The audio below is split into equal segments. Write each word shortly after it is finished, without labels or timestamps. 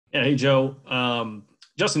Yeah, hey Joe.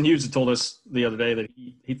 Justin Hughes had told us the other day that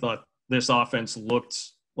he thought this offense looked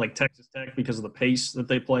like Texas Tech because of the pace that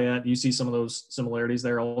they play at. Do you see some of those similarities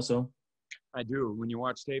there also? I do. When you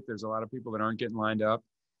watch tape, there's a lot of people that aren't getting lined up.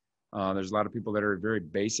 There's a lot of people that are very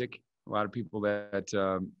basic. A lot of people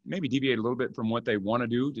that maybe deviate a little bit from what they want to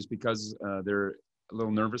do just because they're a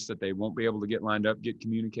little nervous that they won't be able to get lined up, get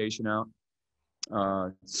communication out.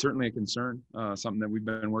 Certainly a concern, something that we've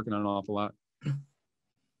been working on an awful lot.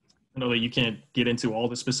 I know that you can't get into all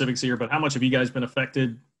the specifics here, but how much have you guys been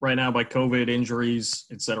affected right now by COVID, injuries,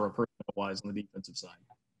 et cetera, personnel-wise on the defensive side?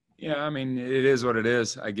 Yeah, I mean, it is what it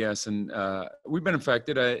is, I guess. And we've been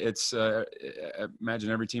affected. I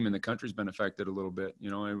imagine every team in the country's been affected a little bit,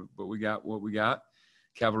 but we got what we got.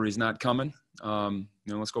 Cavalry's not coming.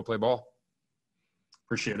 Let's go play ball.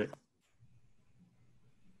 Appreciate it.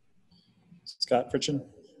 Scott Fritchen.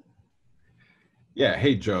 Yeah.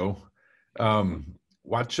 Hey, Joe.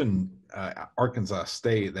 Watching Arkansas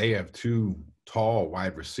State, they have two tall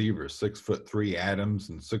wide receivers, 6'3" Adams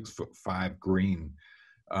and 6'5" Green.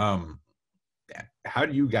 How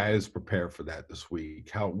do you guys prepare for that this week?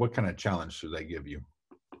 What kind of challenge should they give you?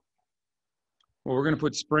 Well, we're going to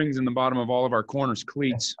put springs in the bottom of all of our corners'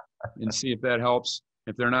 cleats and see if that helps.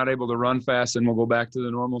 If they're not able to run fast, then we'll go back to the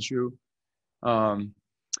normal shoe.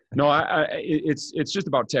 It's just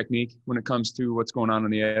about technique when it comes to what's going on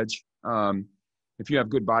the edge. If you have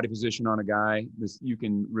good body position on a guy, you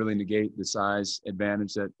can really negate the size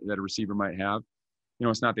advantage that a receiver might have.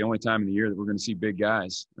 It's not the only time in the year that we're going to see big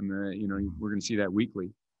guys. And, we're going to see that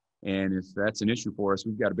weekly. And if that's an issue for us,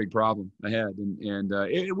 we've got a big problem ahead. And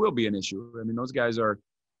it will be an issue. I mean, those guys are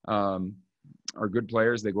good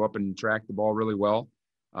players. They go up and track the ball really well.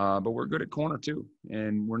 But we're good at corner too.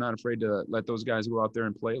 And we're not afraid to let those guys go out there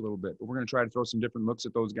and play a little bit. But we're going to try to throw some different looks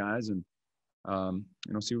at those guys and,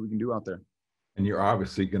 see what we can do out there. And you're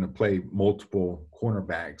obviously going to play multiple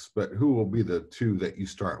cornerbacks, but who will be the two that you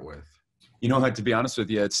start with? To be honest with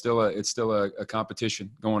you, it's still a competition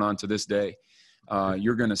going on to this day.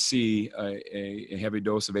 You're going to see a heavy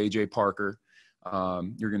dose of A.J. Parker.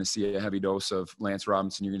 You're going to see a heavy dose of Lance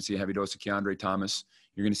Robinson. You're going to see a heavy dose of Keandre Thomas.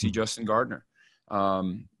 You're going to see Justin Gardner.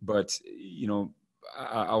 But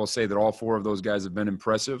I will say that all four of those guys have been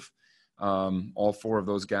impressive. All four of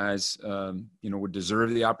those guys, would deserve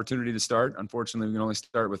the opportunity to start. Unfortunately, we can only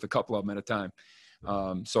start with a couple of them at a time.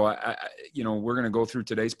 So we're going to go through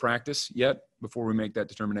today's practice yet before we make that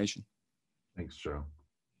determination. Thanks, Joe.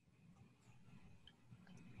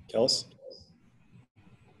 Kellis?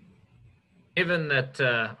 Given that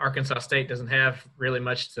Arkansas State doesn't have really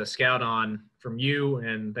much to scout on from you,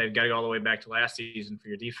 and they've got to go all the way back to last season for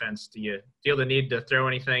your defense, do you feel the need to throw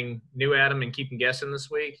anything new at them and keep them guessing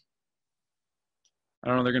this week? I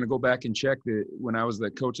don't know. They're going to go back and check when I was the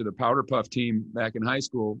coach of the Powder Puff team back in high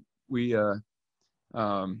school. No,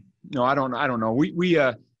 I don't know.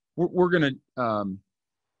 We're going to,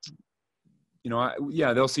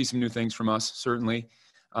 they'll see some new things from us, certainly.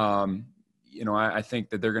 I think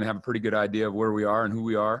that they're going to have a pretty good idea of where we are and who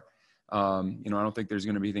we are. I don't think there's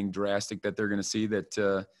going to be anything drastic that they're going to see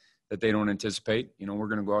that they don't anticipate. We're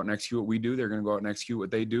going to go out and execute what we do. They're going to go out and execute what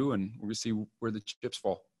they do, and we're going to see where the chips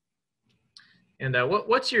fall. And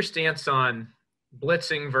what's your stance on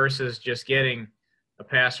blitzing versus just getting a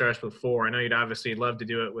pass rush with four? I know you'd obviously love to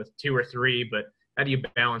do it with two or three, but how do you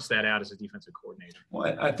balance that out as a defensive coordinator?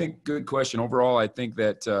 Well, I think good question. Overall, I think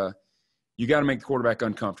that you got to make the quarterback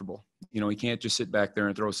uncomfortable. He can't just sit back there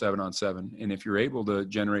and throw 7-on-7. And if you're able to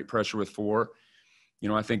generate pressure with four,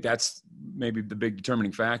 I think that's maybe the big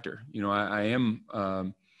determining factor. We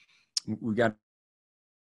got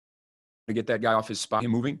to get that guy off his spot, him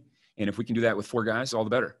moving. And if we can do that with four guys, all the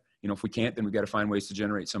better. If we can't, then we've got to find ways to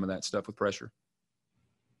generate some of that stuff with pressure.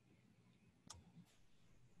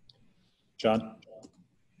 John?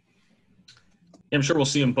 I'm sure we'll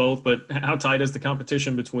see them both, but how tight is the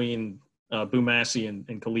competition between Boo Massey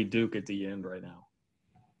and Khalid Duke at the end right now?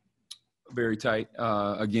 Very tight.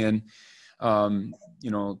 Again,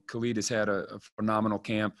 Khalid has had a phenomenal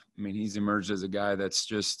camp. I mean, he's emerged as a guy that's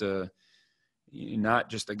just not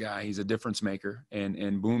just a guy. He's a difference maker.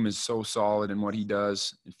 And Boom is so solid in what he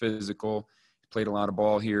does, and physical. He played a lot of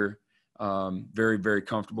ball here. Very, very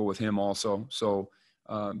comfortable with him also. So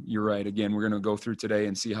you're right. Again, we're going to go through today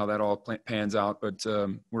and see how that all pans out. But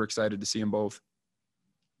we're excited to see them both.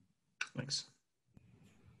 Thanks.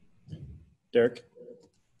 Derek?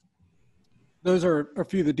 Those are a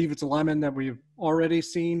few of the defensive linemen that we've already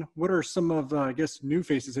seen. What are some of, new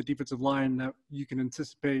faces at defensive line that you can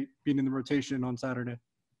anticipate being in the rotation on Saturday?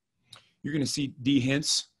 You're going to see D.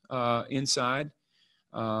 Hintz inside.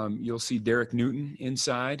 You'll see Derek Newton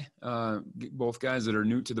inside, both guys that are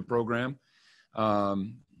new to the program.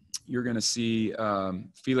 You're going to see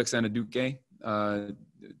Felix Anaduke,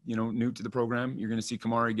 new to the program. You're going to see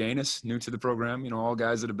Kamari Gaines, new to the program. All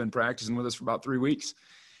guys that have been practicing with us for about 3 weeks.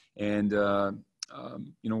 And,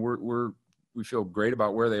 we feel great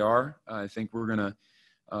about where they are. I think we're going to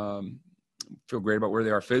feel great about where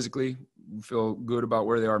they are physically. We feel good about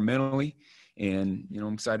where they are mentally. And,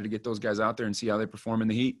 I'm excited to get those guys out there and see how they perform in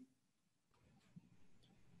the heat.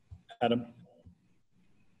 Adam?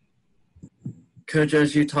 Coach,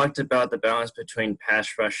 as you talked about the balance between pass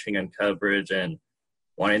rushing and coverage and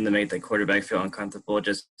wanting to make the quarterback feel uncomfortable,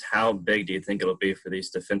 just how big do you think it'll be for these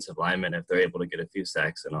defensive linemen if they're able to get a few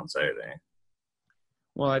sacks in on Saturday?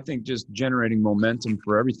 Well, I think just generating momentum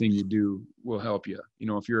for everything you do will help you.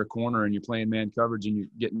 If you're a corner and you're playing man coverage and you're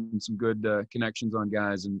getting some good connections on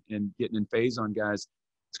guys and getting in phase on guys,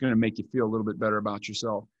 it's going to make you feel a little bit better about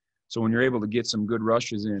yourself. So when you're able to get some good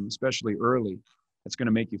rushes in, especially early, it's going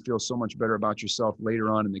to make you feel so much better about yourself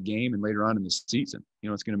later on in the game and later on in the season.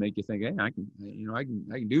 It's going to make you think, hey, I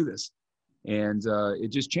can do this. And it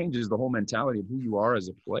just changes the whole mentality of who you are as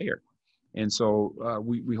a player. And so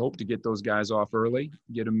we hope to get those guys off early,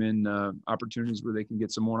 get them in opportunities where they can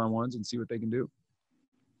get some one-on-ones and see what they can do.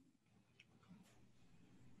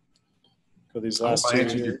 For these last two. I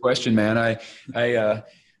answered your question, man. I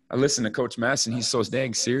listen to Coach Masson. He's so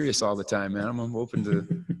dang serious all the time, man. I'm open to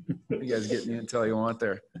you guys get me until you want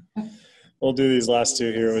there. We'll do these last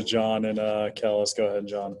two here with John and Kellis. Go ahead,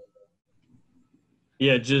 John.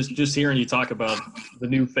 Yeah, just hearing you talk about the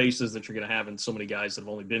new faces that you're going to have and so many guys that have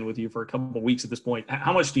only been with you for a couple of weeks at this point,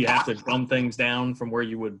 how much do you have to dumb things down from where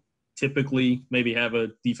you would typically maybe have a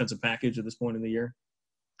defensive package at this point in the year?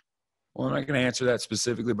 Well, I'm not going to answer that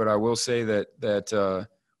specifically, but I will say that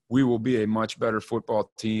we will be a much better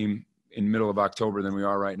football team in middle of October than we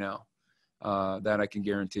are right now. That I can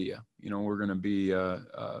guarantee you. We're going to be we're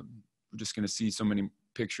just going to see so many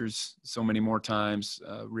pictures so many more times,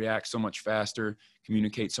 react so much faster,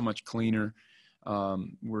 communicate so much cleaner.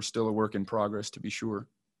 We're still a work in progress, to be sure.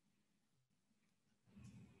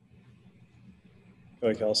 Go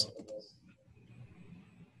ahead, Kellis.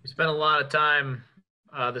 We spent a lot of time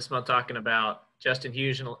this month talking about Justin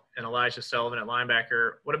Hughes and Elijah Sullivan at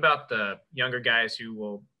linebacker. What about the younger guys who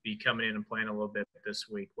will be coming in and playing a little bit this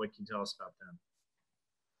week? What can you tell us about them?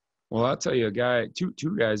 Well, I'll tell you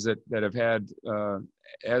two guys that have had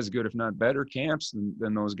as good, if not better, camps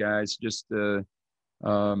than those guys. Just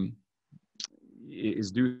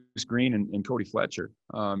is Deuce Green and Cody Fletcher.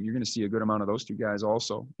 You're going to see a good amount of those two guys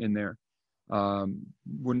also in there.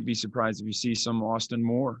 Wouldn't be surprised if you see some Austin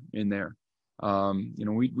Moore in there.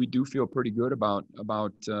 We do feel pretty good about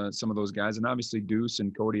some of those guys, and obviously Deuce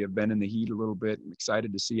and Cody have been in the heat a little bit. I'm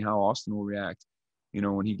excited to see how Austin will react,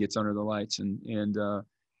 when he gets under the lights, and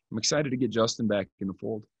I'm excited to get Justin back in the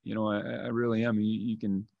fold. I really am. You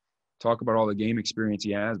can talk about all the game experience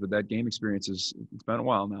he has, but that game experience it's been a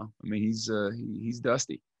while now. I mean, he's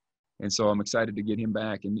dusty, and so I'm excited to get him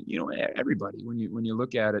back. And everybody, when you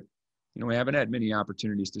look at it, we haven't had many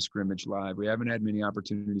opportunities to scrimmage live. We haven't had many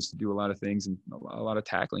opportunities to do a lot of things and a lot of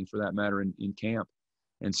tackling for that matter in camp.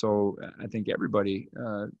 And so I think everybody,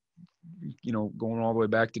 going all the way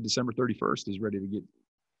back to December 31st is ready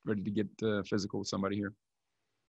to get physical with somebody here.